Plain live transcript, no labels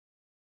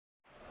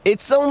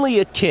It's only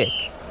a kick,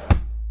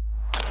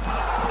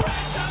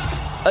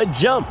 a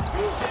jump,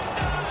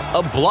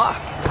 a block.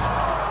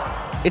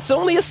 It's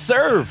only a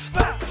serve.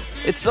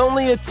 It's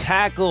only a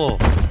tackle,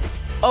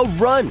 a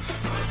run.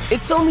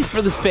 It's only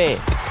for the fans.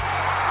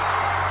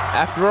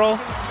 After all,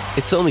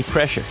 it's only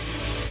pressure.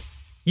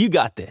 You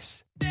got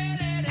this.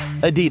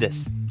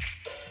 Adidas.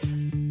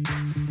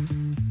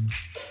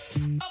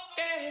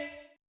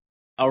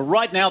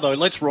 Right now, though,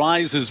 let's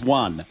rise as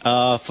one.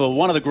 For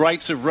one of the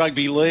greats of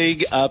rugby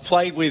league,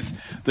 played with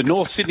the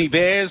North Sydney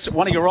Bears,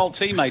 one of your old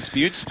teammates,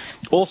 Butts.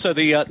 Also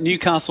the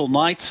Newcastle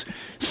Knights,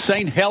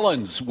 St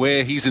Helens,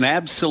 where he's an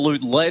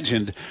absolute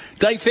legend.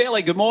 Dave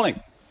Fairley, good morning.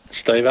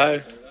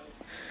 Steve-O.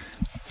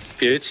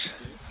 Butts.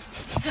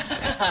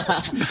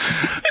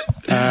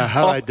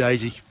 Hello,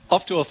 Daisy.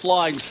 Off to a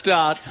flying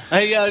start.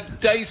 Hey,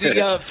 Daisy,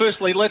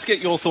 firstly, let's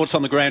get your thoughts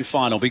on the grand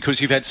final,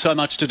 because you've had so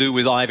much to do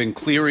with Ivan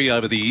Cleary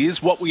over the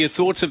years. What were your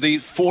thoughts of the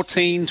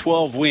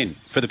 14-12 win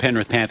for the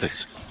Penrith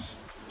Panthers?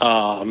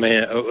 Oh,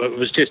 man, it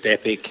was just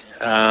epic.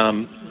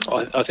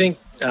 I think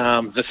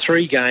the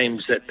three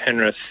games that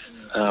Penrith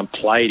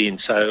played in,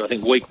 so I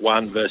think week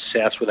 1 versus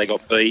South where they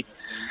got beat,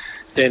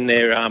 then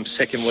their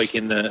second week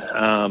in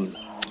the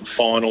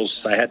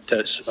finals, they had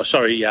to...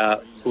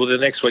 the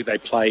next week they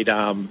played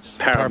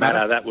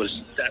Parramatta.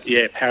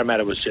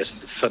 Parramatta was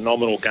just a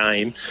phenomenal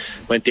game.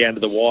 Went down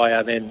to the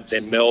wire, then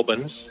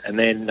Melbourne, and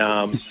then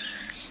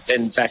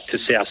back to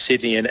South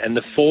Sydney. And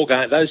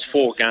those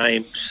four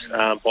games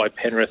by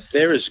Penrith,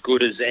 they're as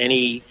good as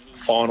any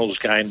finals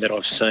game that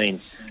I've seen.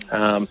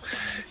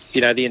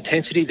 The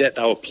intensity that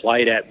they were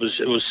played at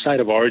was state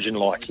of origin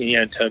like,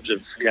 in terms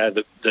of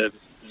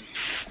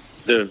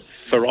the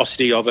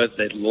ferocity of it,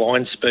 the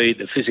line speed,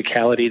 the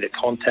physicality, the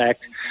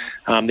contact,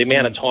 the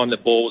amount of time the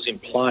ball was in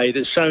play.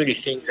 There's so many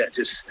things that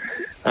it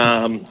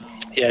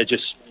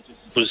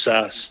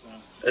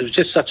was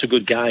just such a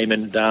good game,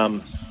 and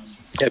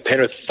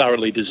Penrith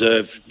thoroughly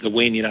deserved the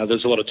win.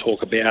 There's a lot of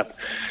talk about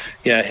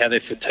how they're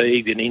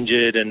fatigued and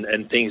injured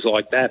and things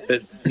like that,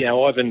 but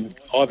Ivan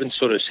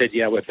sort of said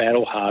we're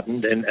battle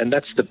hardened, and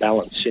that's the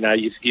balance.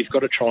 You've got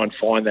to try and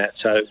find that.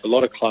 So a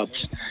lot of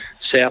clubs,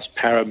 South,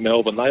 Para,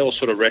 Melbourne, they all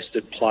sort of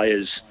rested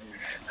players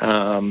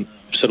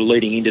sort of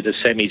leading into the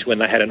semis when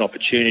they had an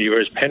opportunity,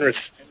 whereas Penrith,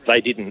 they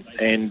didn't.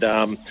 And,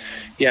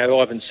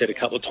 Ivan said a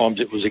couple of times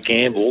it was a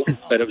gamble,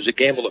 but it was a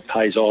gamble that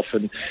pays off.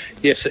 And,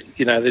 yes,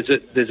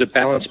 there's a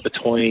balance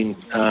between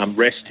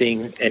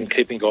resting and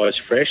keeping guys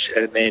fresh,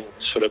 and then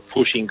sort of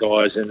pushing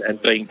guys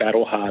and being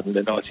battle-hardened.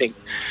 And I think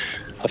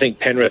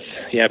Penrith,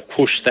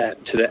 pushed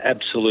that to the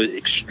absolute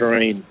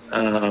extreme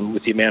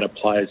with the amount of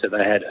players that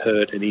they had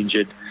hurt and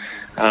injured.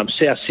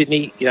 South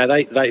Sydney, they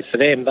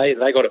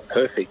got it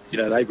perfect.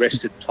 They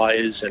rested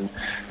players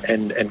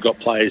and got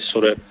players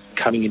sort of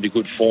coming into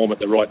good form at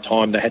the right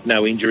time. They had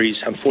no injuries.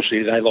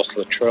 Unfortunately, they lost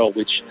Latrell,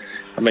 which,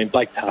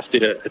 Blake Tuff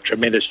did a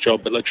tremendous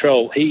job, but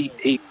Latrell,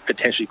 he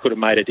potentially could have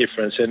made a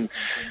difference. And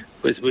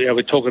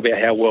we're talking about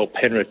how well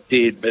Penrith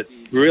did, but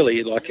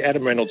really, like,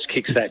 Adam Reynolds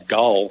kicks that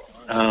goal.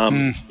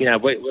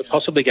 We're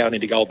possibly going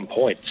into Golden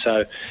Point.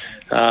 So,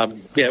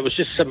 it was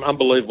just some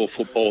unbelievable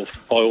football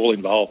by all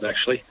involved,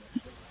 actually.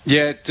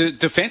 Yeah,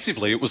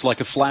 defensively, it was like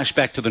a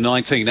flashback to the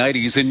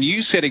 1980s, and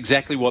you said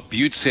exactly what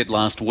Butts said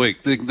last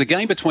week. The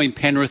game between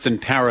Penrith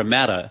and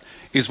Parramatta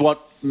is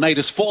what made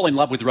us fall in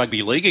love with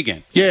rugby league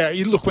again. Yeah,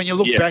 when you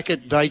look back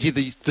at, Daisy,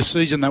 the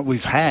season that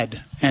we've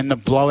had and the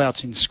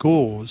blowouts in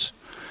scores,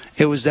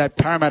 it was that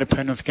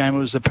Parramatta-Penrith game, it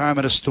was the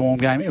Parramatta-Storm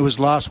game, it was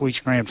last week's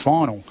grand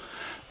final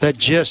that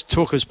just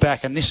took us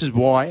back, and this is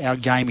why our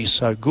game is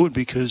so good,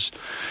 because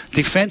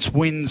defence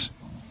wins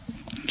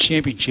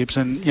championships,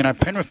 and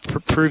Penrith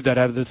proved that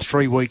over the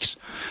 3 weeks,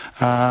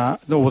 or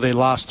their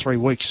last 3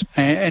 weeks.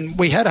 And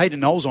we had Hayden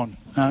Knowles on.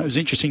 It was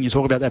interesting you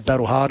talk about that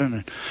battle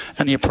hardened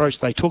and the approach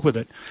they took with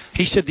it.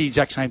 He said the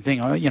exact same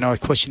thing. I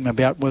questioned him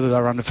about whether they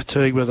were under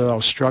fatigue, whether they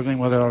were struggling,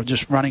 whether they were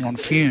just running on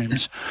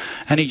fumes,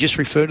 and he just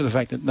referred to the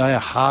fact that they are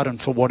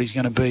hardened for what is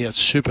going to be a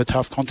super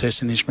tough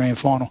contest in this grand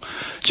final.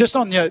 Just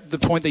on the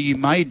point that you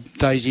made,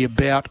 Daisy,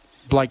 about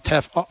Blake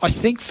Taff, I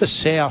think for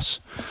South,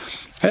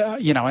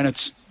 and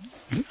it's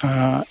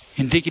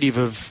indicative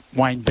of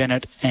Wayne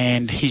Bennett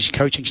and his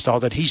coaching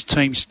style, that his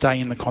team stay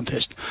in the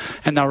contest.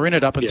 And they were in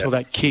it up until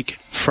that kick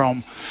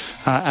from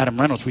Adam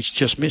Reynolds, which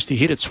just missed. He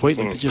hit it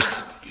sweetly, but just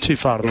too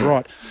far to the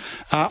right.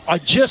 I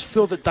just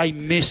feel that they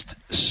missed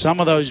some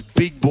of those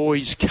big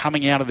boys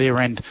coming out of their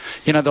end.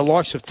 The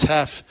likes of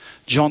Taff,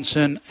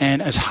 Johnson,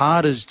 and as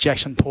hard as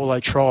Jackson Paulo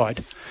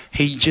tried,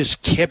 he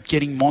just kept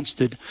getting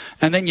monstered.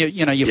 And then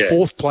your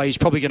fourth play is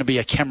probably going to be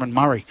a Cameron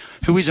Murray,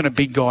 who isn't a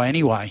big guy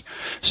anyway.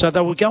 So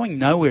they were going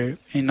nowhere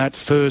in that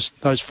first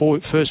four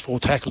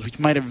tackles, which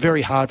made it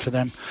very hard for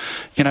them,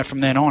 from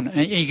then on.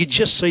 And you could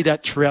just see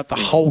that throughout the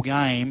whole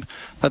game,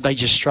 that they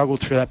just struggled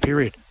through that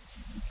period.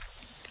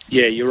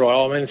 Yeah, you're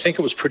right. I mean, I think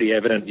it was pretty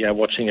evident,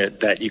 watching it,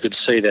 that you could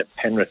see that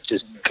Penrith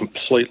just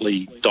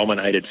completely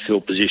dominated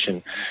field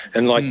position.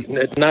 And,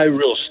 at no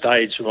real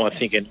stage am I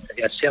thinking,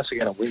 South are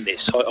going to win this.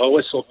 I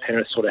always thought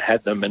Penrith sort of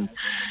had them. And,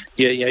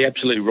 you're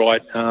absolutely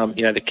right.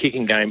 The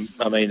kicking game,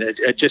 I mean,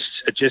 it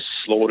just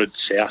slaughtered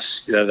South.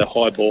 The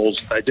high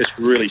balls, they just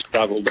really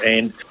struggled.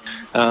 And,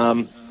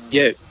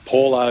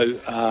 Paulo,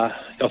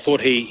 I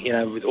thought he,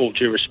 with all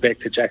due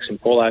respect to Jackson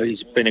Paulo,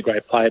 he's been a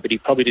great player, but he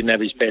probably didn't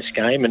have his best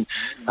game. And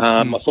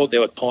I thought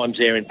there were times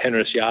there in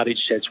Penrith's yardage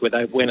sets where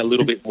they went a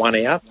little bit one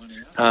out.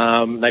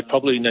 They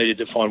probably needed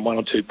to find one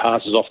or two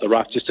passes off the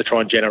ruck just to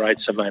try and generate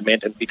some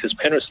momentum, because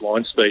Penrith's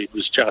line speed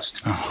was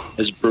just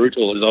as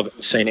brutal as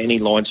I've seen any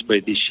line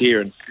speed this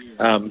year. And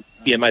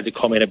made the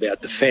comment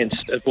about defence.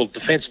 Well,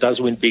 defence does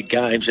win big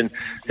games, and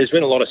there's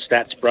been a lot of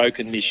stats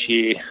broken this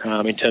year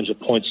in terms of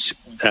points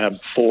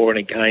for and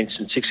against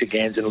and six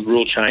against and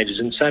rule changes,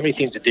 and so many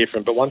things are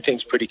different. But one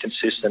thing's pretty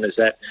consistent is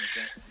that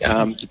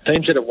the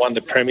teams that have won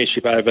the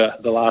premiership over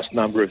the last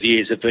number of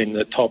years have been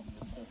the top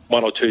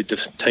one or two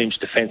teams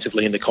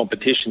defensively in the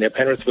competition. Now,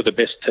 Penrith were the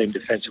best team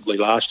defensively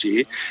last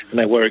year, and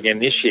they were again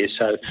this year.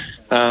 So,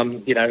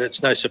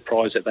 it's no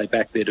surprise that they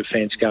backed their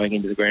defence going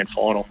into the grand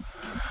final.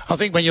 I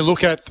think when you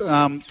look at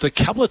the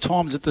couple of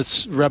times that the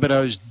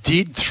Rabbitohs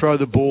did throw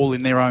the ball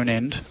in their own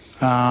end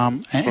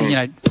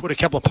and put a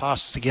couple of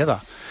passes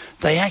together,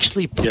 they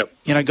actually got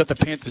the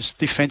Panthers'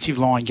 defensive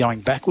line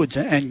going backwards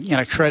and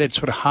created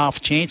sort of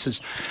half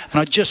chances.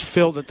 And I just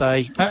felt that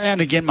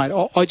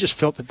I just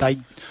felt that they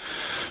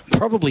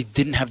probably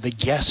didn't have the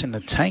gas in the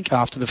tank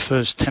after the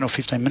first 10 or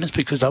 15 minutes,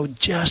 because they were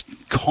just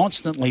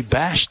constantly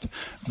bashed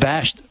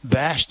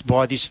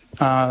by this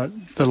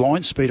the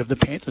line speed of the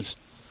Panthers.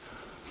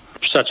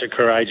 Such a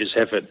courageous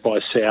effort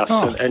by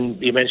South.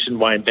 And you mentioned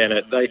Wayne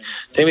Bennett. The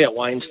thing about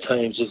Wayne's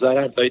teams is they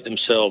don't beat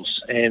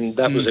themselves, and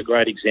that was a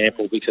great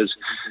example, because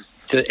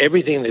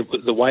everything,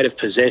 the weight of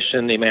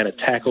possession, the amount of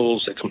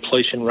tackles, the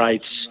completion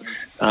rates,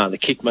 the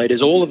kick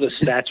meters, all of the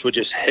stats were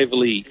just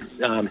heavily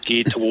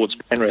geared towards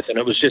Penrith, and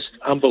it was just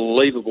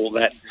unbelievable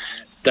that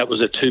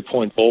was a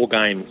 2-point ball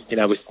game,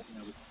 with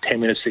 10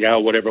 minutes to go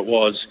or whatever it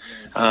was.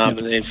 And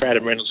then if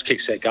Adam Reynolds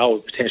kicks that goal,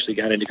 potentially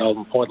going into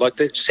Golden Point.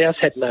 The South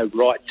had no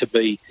right to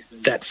be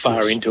that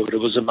far into it. It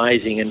was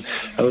amazing. And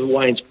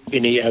Wayne's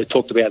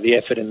talked about the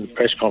effort in the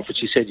press conference.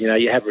 He said,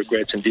 you have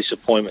regrets and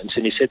disappointments.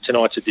 And he said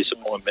tonight's a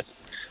disappointment.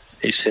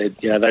 He said,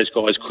 those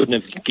guys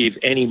couldn't have give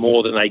any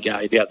more than they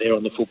gave out there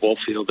on the football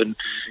field. And,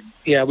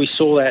 we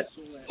saw that.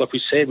 Like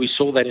we said, we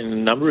saw that in a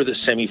number of the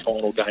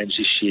semi-final games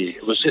this year.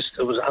 It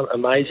was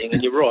amazing.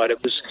 And you're right,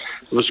 it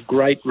was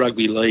great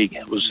rugby league.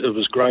 It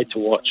was great to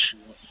watch.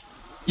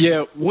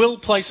 Yeah, we'll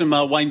play some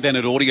Wayne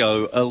Bennett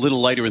audio a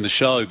little later in the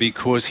show,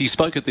 because he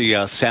spoke at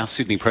the South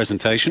Sydney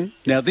presentation.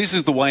 Now, this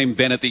is the Wayne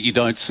Bennett that you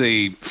don't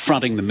see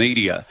fronting the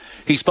media.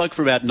 He spoke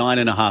for about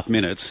 9.5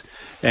 minutes,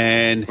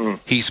 and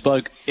he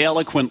spoke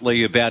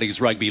eloquently about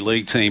his rugby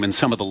league team and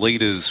some of the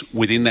leaders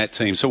within that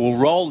team. So we'll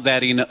roll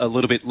that in a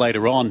little bit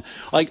later on.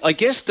 I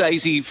guess,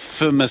 Daisy,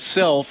 for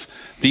myself,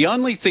 the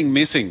only thing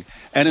missing,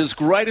 and as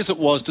great as it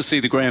was to see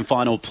the grand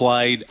final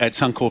played at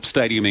Suncorp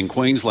Stadium in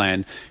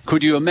Queensland,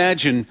 could you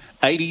imagine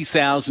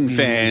 80,000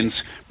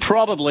 fans,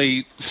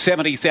 probably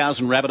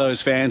 70,000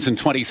 Rabbitohs fans and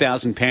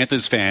 20,000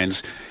 Panthers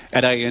fans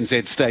at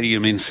ANZ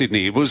Stadium in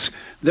Sydney?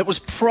 That was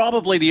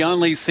probably the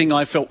only thing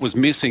I felt was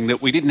missing,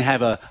 that we didn't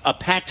have a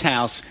packed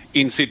house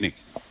in Sydney.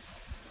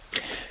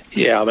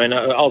 Yeah, I mean,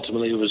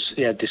 ultimately it was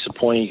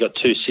disappointing. You got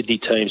two Sydney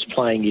teams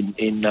playing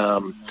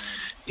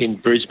in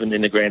Brisbane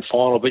in the grand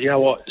final. But you know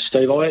what,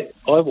 Steve, I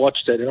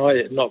watched it,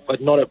 and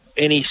not at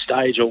any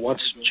stage or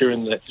once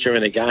during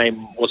the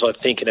game was I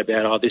thinking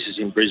about, this is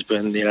in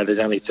Brisbane. There's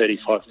only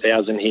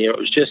 35,000 here. It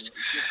was just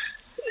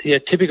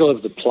typical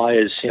of the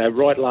players.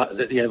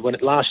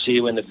 Last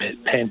year when the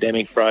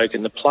pandemic broke,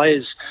 and the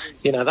players,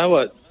 they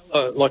were.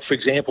 For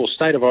example,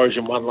 State of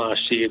Origin won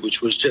last year, which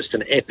was just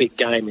an epic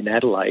game in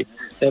Adelaide.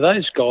 Now,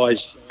 those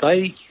guys,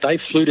 they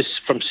flew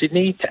from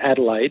Sydney to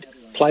Adelaide,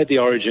 played the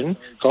Origin,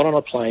 got on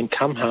a plane,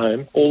 come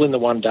home, all in the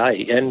one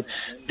day. And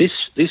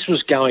this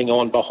was going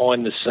on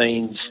behind the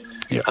scenes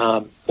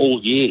all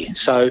year.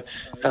 So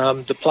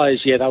the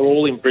players, they were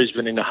all in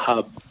Brisbane in a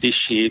hub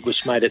this year,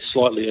 which made it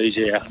slightly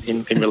easier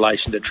in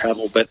relation to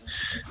travel. But,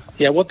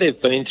 what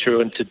they've been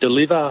through, and to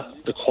deliver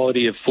the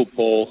quality of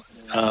football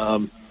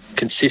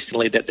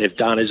consistently that they've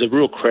done, is a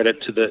real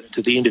credit to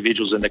the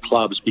individuals and the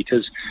clubs,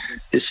 because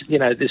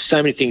there's so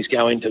many things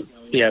go into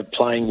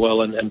playing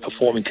well and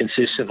performing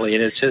consistently,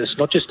 and it's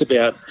not just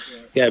about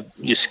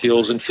your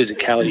skills and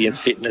physicality and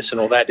fitness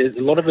and all that. A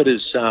lot of it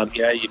is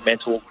your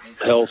mental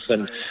health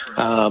and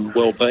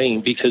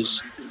well-being,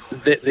 because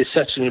there's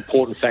such an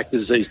important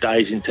factors these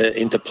days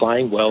into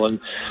playing well. And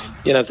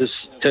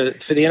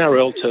for the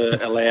NRL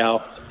to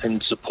allow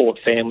and support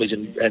families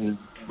and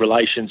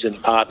relations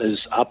and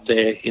partners up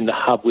there in the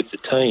hub with the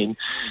team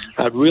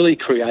really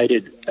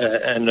created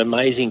an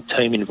amazing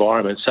team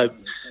environment. So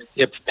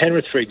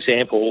Penrith, for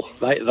example,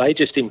 they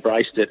just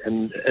embraced it,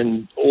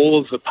 and all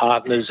of the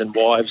partners and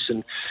wives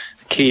and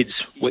kids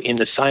were in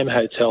the same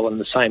hotel and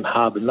the same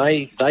hub, and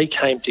they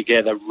came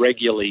together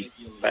regularly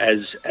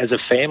as a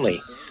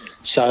family.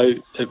 So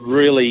it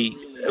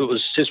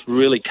was just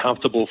really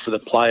comfortable for the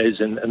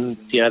players, and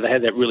they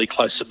had that really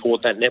close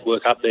support, that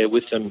network up there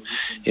with them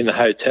in the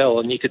hotel,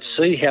 and you could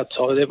see how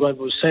tight.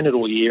 We've seen it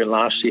all year and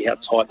last year how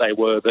tight they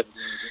were, but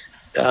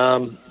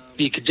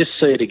you could just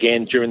see it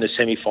again during the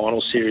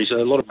semi-final series. A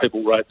lot of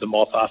people wrote them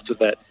off after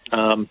that.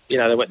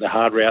 They went the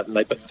hard route and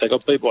they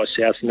got beat by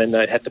South, and then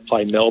they had to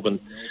play Melbourne.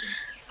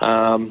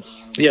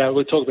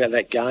 We'll talk about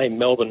that game,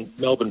 Melbourne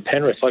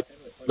Penrith. Like,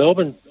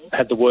 Melbourne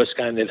had the worst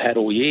game they've had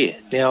all year.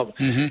 Now,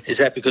 is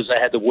that because they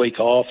had the week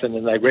off and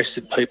then they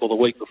rested people the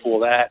week before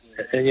that?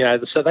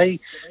 And, so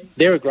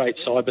they're a great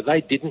side, but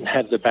they didn't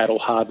have the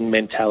battle-hardened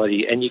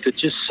mentality. And you could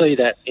just see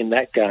that in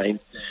that game.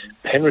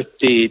 Penrith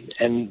did,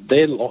 and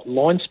their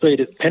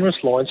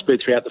Penrith's line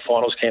speed throughout the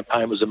finals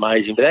campaign was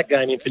amazing. But that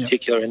game in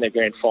particular, in their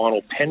grand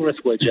final,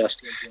 Penrith were just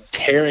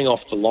tearing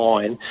off the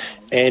line.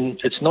 And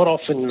it's not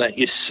often that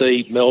you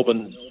see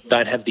Melbourne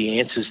don't have the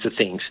answers to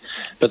things,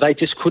 but they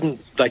just couldn't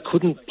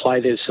play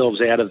themselves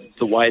out of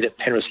the way that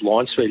Penrith's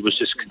line speed was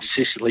just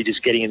consistently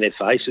just getting in their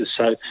faces.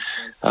 So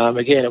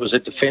again, it was a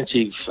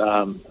defensive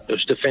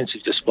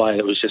display.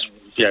 It was just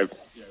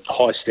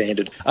high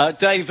standard.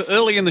 Dave,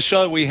 early in the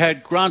show we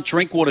had Grant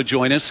Drinkwater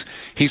join us.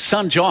 His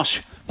son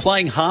Josh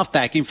playing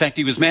halfback. In fact,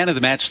 he was man of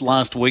the match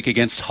last week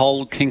against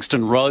Hull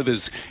Kingston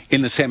Rovers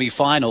in the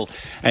semi-final.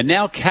 And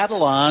now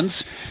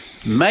Catalans,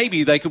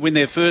 maybe they could win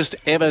their first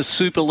ever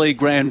Super League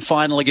grand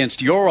final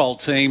against your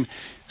old team,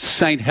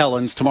 St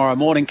Helens, tomorrow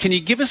morning. Can you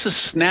give us a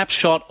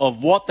snapshot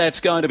of what that's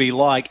going to be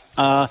like?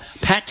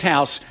 Packed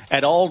house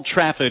at Old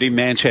Trafford in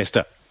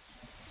Manchester.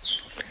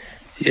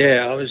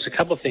 Yeah, there's a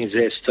couple of things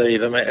there,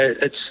 Steve. I mean,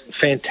 it's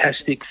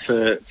fantastic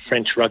for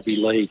French Rugby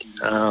League.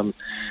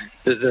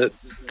 The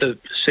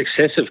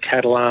success of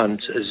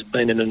Catalans has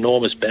been an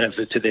enormous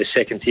benefit to their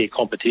second-tier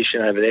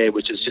competition over there,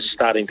 which is just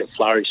starting to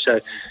flourish.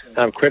 So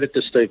credit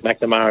to Steve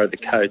McNamara, the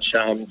coach.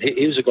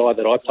 He was a guy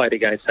that I played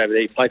against over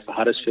there. He played for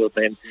Huddersfield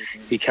then.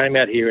 He came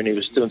out here and he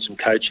was doing some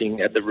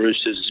coaching at the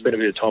Roosters, spent a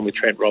bit of time with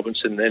Trent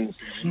Robinson, then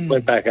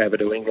went back over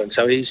to England.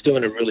 So he's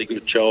doing a really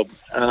good job.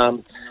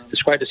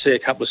 It's great to see a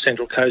couple of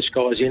Central Coast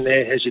guys in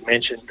there. As you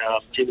mentioned,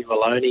 Jimmy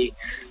Maloney,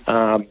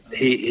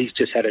 he's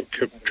just had a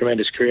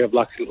tremendous career.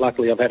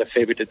 Luckily, I've had a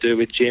fair bit to do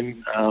with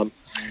Jim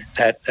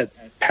at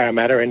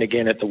Parramatta and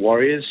again at the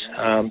Warriors.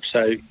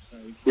 So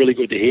really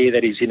good to hear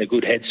that he's in a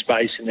good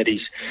headspace and that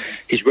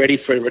he's ready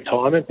for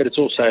retirement. But it's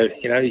also,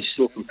 he's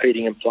still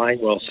competing and playing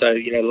well. So,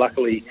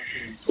 luckily,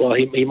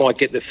 he might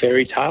get the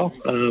fairy tale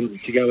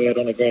to go out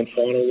on a grand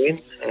final win.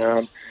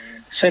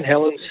 St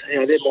Helens,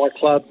 they're my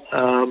club.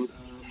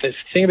 The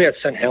thing about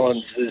St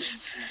Helens is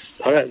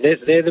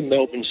they're the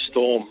Melbourne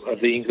Storm of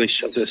the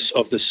English of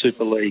the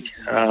Super League.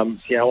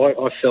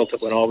 I felt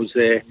it when I was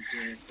there.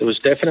 There was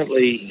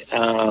definitely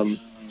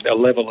a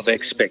level of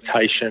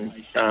expectation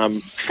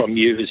from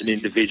you as an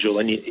individual,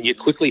 and you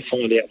quickly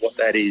find out what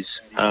that is.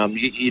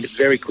 You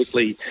very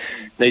quickly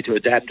need to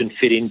adapt and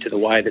fit into the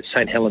way that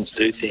St Helens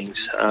do things,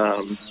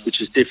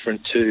 which is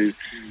different to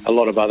a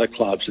lot of other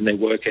clubs and their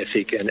work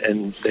ethic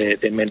and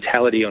their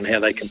mentality on how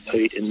they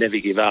compete and never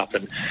give up.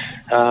 And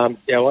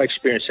I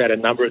experienced that a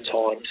number of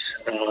times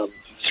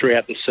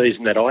throughout the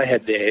season that I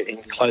had there in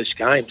close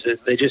games.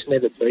 They're just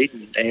never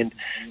beaten, and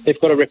they've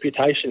got a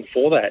reputation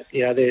for that.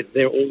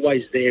 They're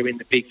always there in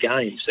the big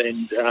games,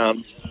 and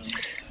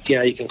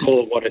you can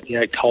call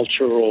it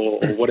culture or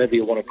whatever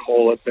you want to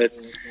call it, but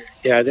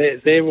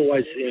they're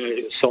always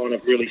a sign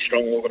of really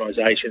strong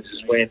organisations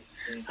is when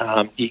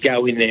you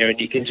go in there and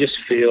you can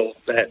just feel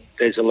that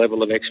there's a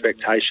level of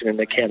expectation and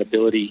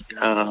accountability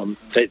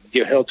that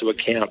you're held to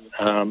account.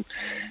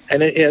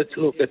 And it's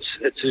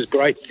a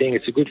great thing.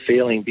 It's a good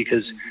feeling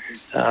because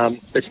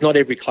it's not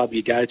every club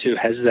you go to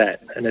has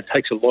that, and it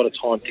takes a lot of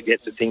time to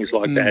get to things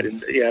like that.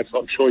 And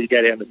I'm sure you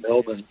go down to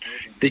Melbourne,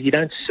 that you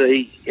don't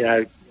see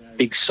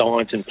big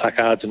signs and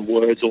placards and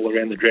words all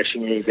around the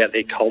dressing room about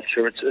their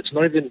culture. It's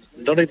not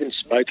even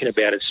spoken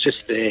about. It's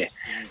just there,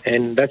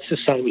 and that's the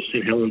same with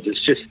St Helens. It's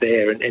just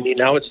there, and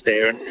it's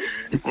there,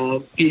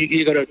 and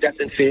you got to adapt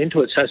and fit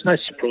into it. So it's no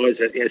surprise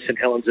that St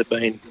Helens have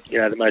been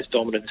the most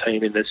dominant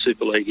team in the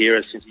Super League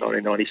era since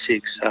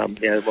 1996.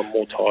 They've won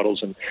more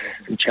titles and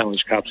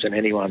Challenge Cups than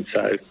anyone.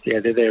 So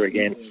they're there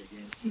again.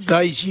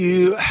 Days,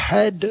 you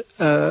had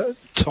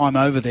time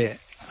over there.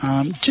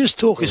 Just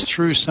talk us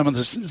through some of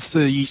the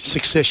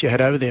success you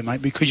had over there,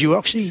 mate, because you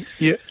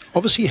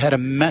obviously had a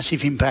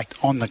massive impact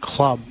on the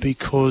club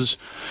because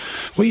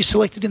were you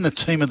selected in the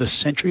team of the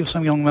century or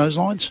something along those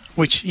lines?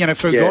 Which,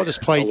 for a guy that's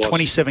played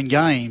 27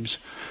 games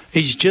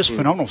is just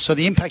phenomenal. So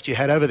the impact you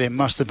had over there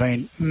must have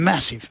been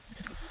massive.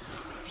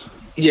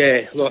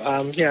 Yeah, look,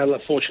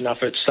 fortunate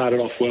enough, it started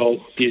off well.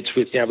 Buttes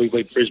with, we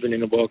beat Brisbane in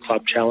the World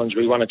Club Challenge.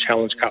 We won a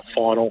Challenge Cup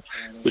final,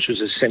 which was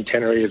a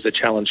centenary of the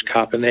Challenge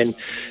Cup. And then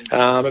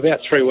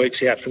about 3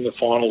 weeks out from the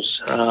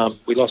finals,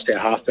 we lost our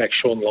halfback,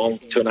 Sean Long,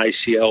 to an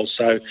ACL.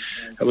 So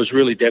it was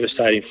really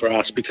devastating for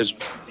us because,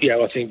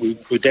 I think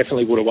we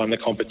definitely would have won the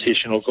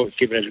competition or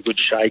given it a good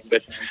shake.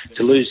 But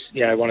to lose,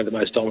 one of the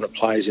most dominant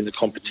players in the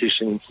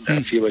competition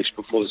a few weeks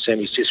before the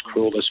semis just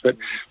cruelled us. But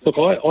look,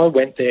 I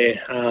went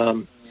there.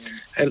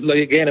 And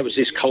again, it was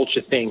this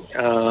culture thing.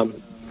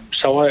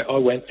 So I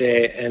went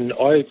there, and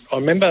I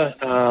remember,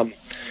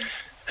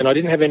 and I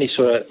didn't have any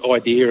sort of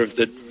idea of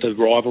the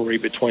rivalry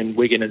between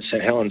Wigan and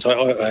St Helens.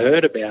 I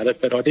heard about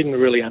it, but I didn't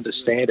really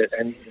understand it.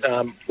 And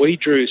we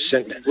drew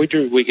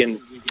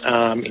Wigan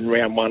in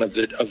round one of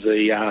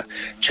the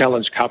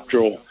Challenge Cup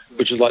draw,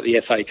 which is like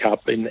the FA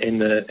Cup in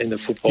the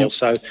football. Yep.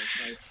 So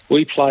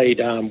we played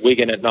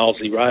Wigan at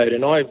Knowsley Road,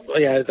 and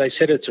they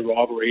said it's a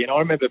rivalry. And I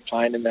remember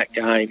playing in that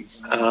game,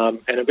 and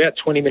about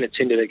 20 minutes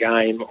into the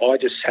game, I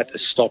just had to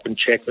stop and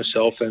check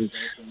myself and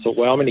thought,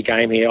 well, I'm in a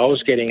game here. I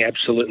was getting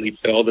absolutely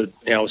belted.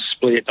 I was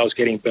split. I was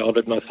getting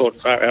belted, and I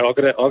thought, I've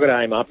got to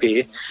aim up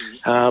here.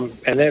 And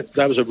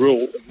that was a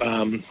real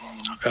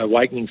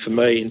awakening for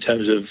me in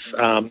terms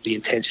of the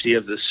intensity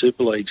of the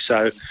Super League.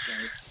 So,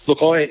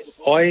 look,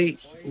 I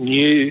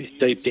knew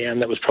deep down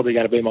that was probably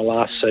going to be my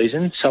last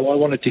season, so I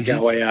wanted to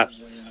go out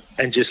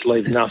and just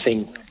leave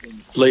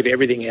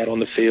everything out on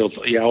the field.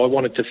 I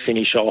wanted to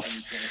finish off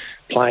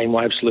playing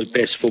my absolute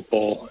best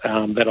football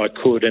that I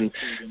could, and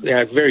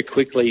very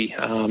quickly,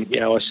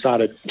 I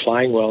started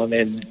playing well, and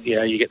then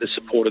you get the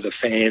support of the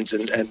fans,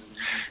 and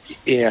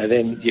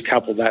then you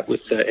couple that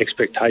with the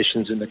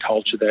expectations and the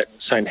culture that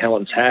St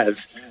Helens have,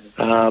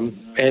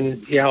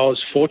 and I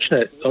was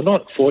fortunate, or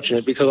not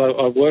fortunate, because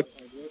I worked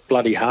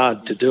bloody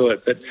hard to do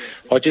it, but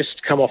I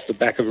just come off the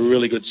back of a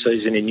really good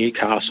season in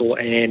Newcastle,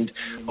 and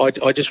I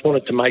just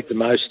wanted to make the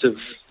most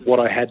of what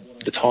I had,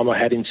 the time I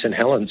had in St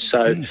Helens.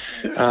 So,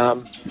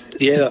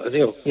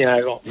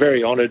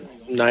 very honoured,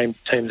 named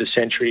Team of the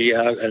Century,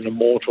 an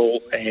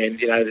immortal, and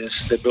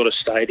they built a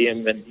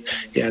stadium, and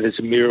there's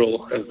a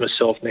mural of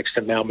myself next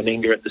to Mal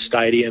Meninga at the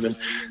stadium, and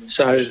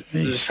so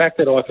the fact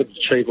that I could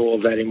achieve all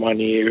of that in 1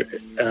 year,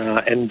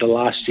 and the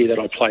last year that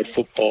I played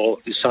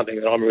football, is something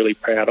that I'm really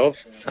proud of.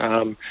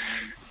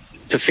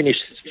 To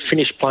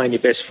finish playing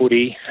your best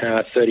footy,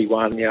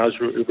 31, I was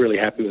really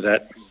happy with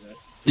that.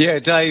 Yeah,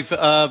 Dave,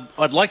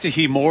 I'd like to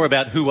hear more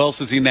about who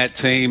else is in that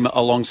team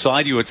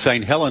alongside you at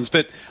St Helens,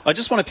 but I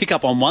just want to pick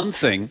up on one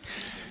thing.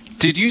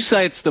 Did you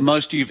say it's the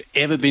most you've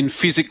ever been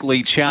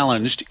physically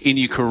challenged in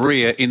your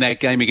career in that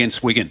game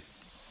against Wigan?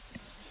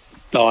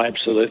 Oh,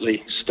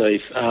 absolutely,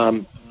 Steve.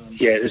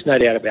 There's no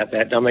doubt about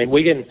that. I mean,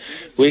 Wigan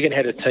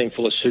had a team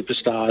full of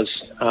superstars,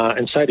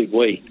 and so did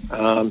we.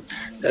 And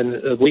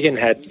Wigan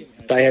had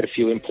a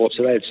few imports.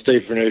 So they had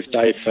Steve Renouf,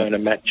 Dave Fern,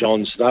 and Matt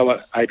Johns. They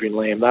were Adrian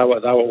Lamb. They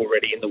were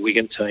already in the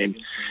Wigan team.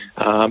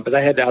 But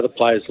they had other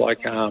players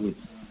like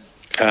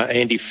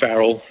Andy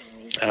Farrell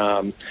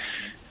and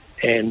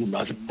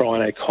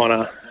Brian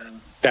O'Connor,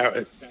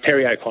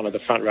 Terry O'Connor, the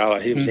front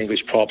rower. He was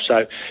English prop.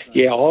 So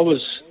I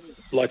was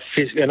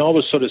and I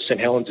was sort of St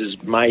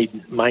Helens'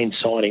 main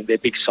signing, their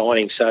big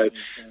signing. So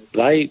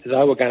they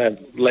were going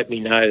to let me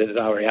know that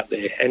they were out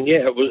there. And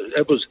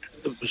it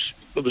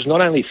was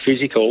not only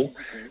physical,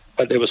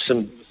 but there was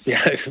some,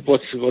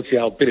 what's the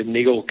old bit of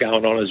niggle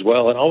going on as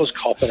well. And I was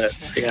copping it,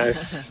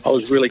 I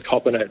was really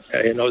copping it.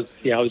 And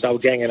they were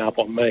ganging up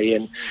on me.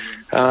 And,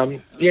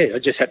 I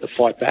just had to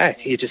fight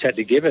back. You just had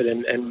to give it.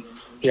 And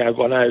I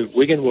know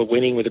Wigan were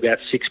winning with about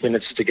 6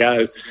 minutes to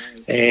go.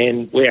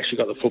 And we actually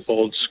got the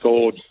football and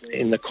scored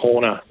in the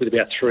corner with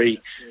about 2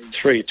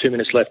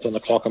 minutes left on the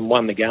clock and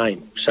won the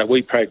game. So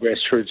we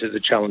progressed through to the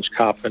Challenge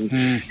Cup and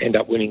end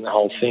up winning the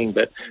whole thing.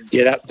 But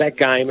that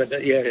game,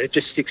 it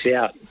just sticks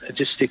out. It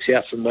just sticks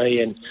out for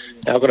me. And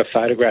I've got a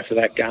photograph of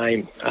that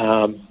game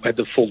at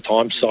the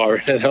full-time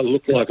siren, and it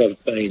looks like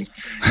I've been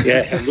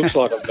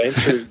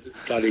through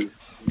bloody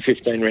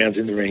 15 rounds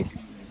in the ring.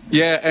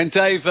 Yeah, and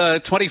Dave,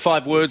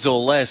 25 words or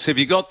less. Have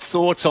you got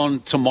thoughts on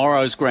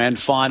tomorrow's grand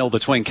final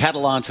between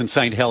Catalans and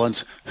St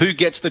Helens? Who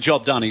gets the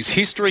job done? Is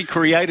history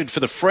created for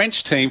the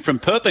French team from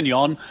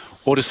Perpignan,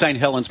 or does St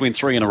Helens win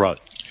 3 in a row?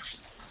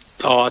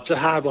 Oh, it's a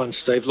hard one,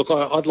 Steve. Look,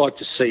 I'd like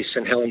to see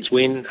St Helens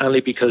win,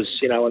 only because,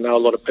 I know a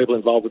lot of people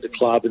involved with the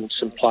club and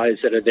some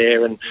players that are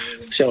there, and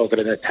so I've got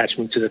an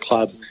attachment to the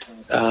club.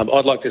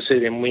 I'd like to see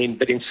them win,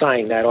 but in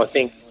saying that, I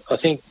think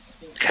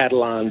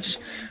Catalans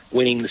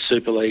winning the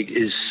Super League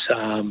is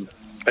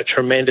a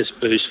tremendous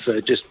boost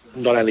for just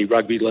not only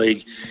rugby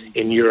league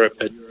in Europe,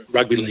 but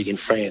rugby league in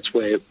France,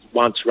 where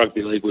once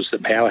rugby league was the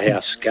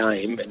powerhouse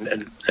game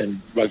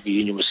and rugby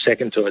union was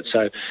second to it.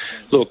 So,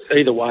 look,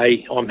 either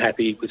way, I'm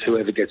happy with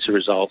whoever gets the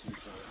result.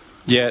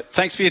 Yeah,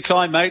 thanks for your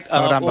time, mate.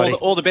 Well done, buddy.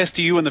 All the best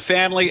to you and the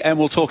family, and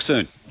we'll talk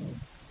soon.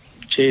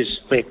 Cheers,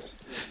 Mick.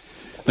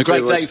 The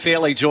great Dave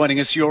Fairley joining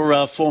us,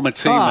 your former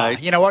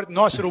teammate. You know what?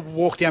 Nice little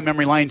walk down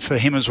memory lane for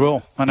him as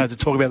well. I know, to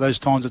talk about those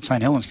times at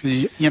St Helens,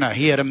 because,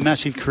 he had a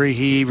massive career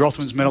here,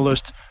 Rothmans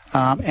medalist,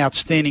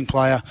 outstanding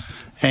player.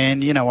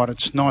 And you know what?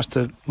 It's nice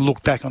to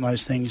look back on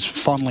those things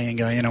fondly and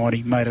go, you know what?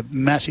 He made a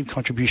massive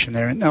contribution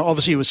there. And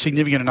obviously it was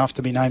significant enough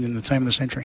to be named in the team of the century.